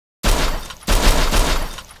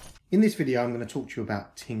In this video, I'm going to talk to you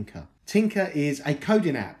about Tynker. Tynker is a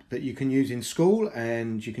coding app that you can use in school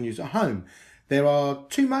and you can use at home. There are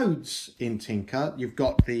two modes in Tynker. You've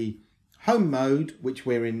got the home mode, which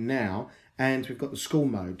we're in now, and we've got the school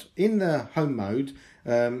mode. In the home mode,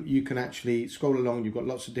 you can actually scroll along. You've got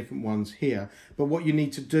lots of different ones here. But what you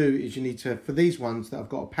need to do is you need to, for these ones that I've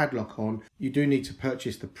got a padlock on, you do need to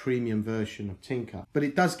purchase the premium version of Tynker. But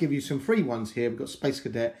it does give you some free ones here. We've got Space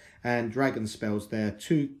Cadet and Dragon Spells there,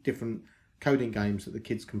 two different coding games that the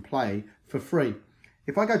kids can play for free.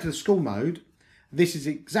 If I go to the school mode, this is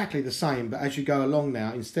exactly the same, but as you go along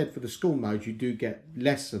now, instead for the school mode, you do get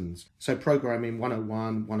lessons. So programming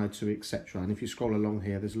 101, 102, etc. And if you scroll along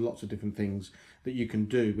here, there's lots of different things that you can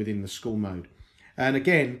do within the school mode. And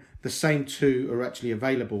again, the same two are actually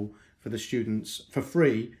available for the students for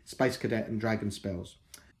free, Space Cadet and Dragon Spells.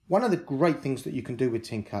 One of the great things that you can do with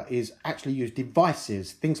Tynker is actually use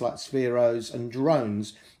devices, things like Spheros and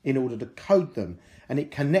drones, in order to code them, and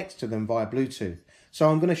it connects to them via Bluetooth. So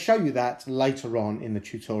I'm going to show you that later on in the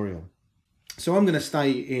tutorial. So I'm going to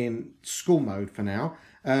stay in school mode for now.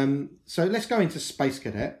 So let's go into Space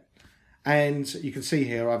Cadet, and you can see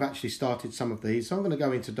here I've actually started some of these. So I'm going to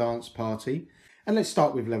go into Dance Party, and let's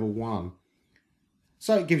start with level 1.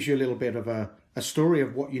 So it gives you a little bit of a story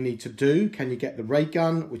of what you need to do. Can you get the ray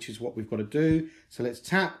gun, which is what we've got to do. So let's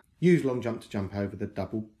tap. Use long jump to jump over the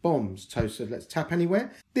double bombs. So let's tap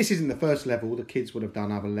anywhere. This isn't the first level. The kids would have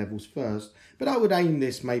done other levels first. But I would aim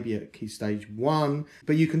this maybe at key stage 1.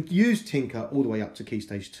 But you can use Tynker all the way up to key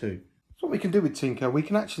stage 2. So what we can do with Tynker, we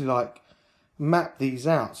can actually map these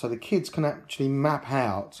out. So the kids can actually map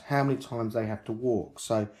out how many times they have to walk.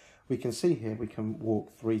 So we can see here we can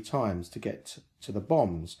walk 3 times to get to the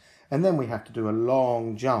bombs. And then we have to do a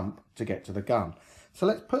long jump to get to the gun. So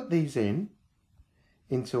let's put these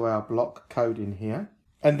into our block code in here.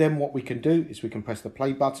 And then what we can do is we can press the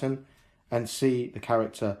play button and see the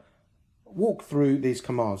character walk through these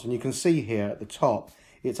commands. And you can see here at the top,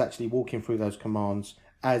 it's actually walking through those commands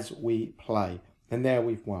as we play. And there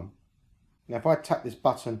we've won. Now if I tap this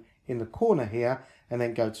button in the corner here and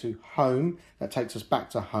then go to home, that takes us back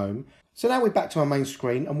to home. So now we're back to our main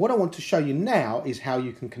screen, and what I want to show you now is how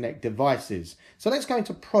you can connect devices. So let's go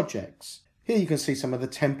into projects. Here you can see some of the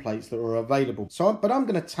templates that are available. But I'm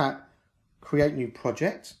going to tap create new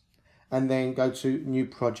project and then go to new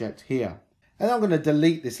project here. And I'm going to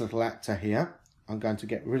delete this little actor here. I'm going to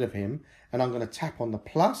get rid of him, and I'm going to tap on the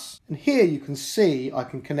plus. And here you can see I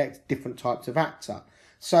can connect different types of actor.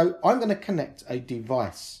 So I'm going to connect a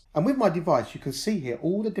device. And with my device, you can see here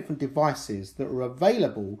all the different devices that are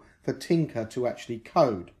available for Tynker to actually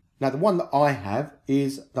code. Now the one that I have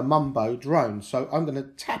is the Mambo drone. So I'm going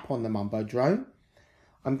to tap on the Mambo drone.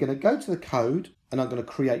 I'm going to go to the code and I'm going to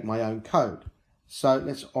create my own code. So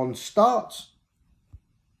let's on start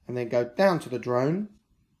and then go down to the drone.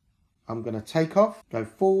 I'm going to take off, go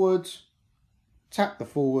forward, tap the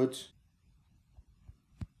forward.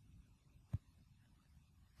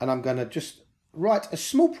 And I'm going to just write a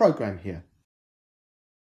small program here.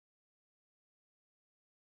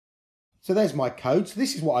 So there's my code. So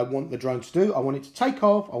this is what I want the drone to do. I want it to take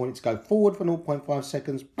off. I want it to go forward for 0.5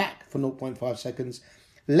 seconds, back for 0.5 seconds,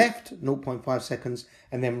 left 0.5 seconds,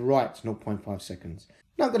 and then right 0.5 seconds.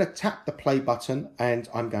 Now I'm going to tap the play button and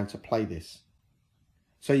I'm going to play this.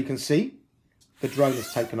 So you can see the drone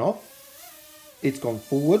has taken off. It's gone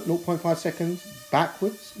forward 0.5 seconds,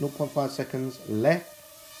 backwards 0.5 seconds, left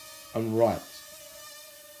and right.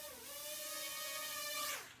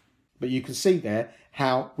 But you can see there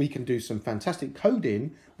how we can do some fantastic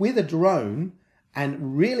coding with a drone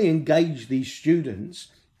and really engage these students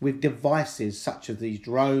with devices such as these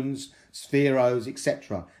drones, Spheros,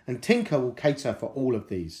 etc. And Tynker will cater for all of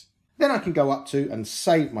these. Then I can go up to and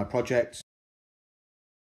save my project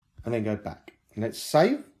and then go back. And let's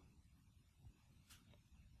save.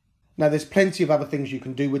 Now there's plenty of other things you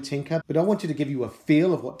can do with Tynker, but I wanted to give you a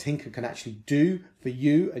feel of what Tynker can actually do for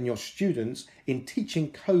you and your students in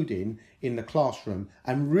teaching coding in the classroom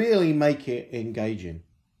and really make it engaging.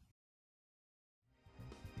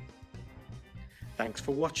 Thanks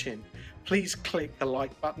for watching. Please click the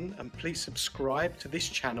like button and please subscribe to this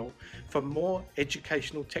channel for more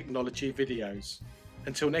educational technology videos.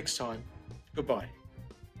 Until next time, goodbye.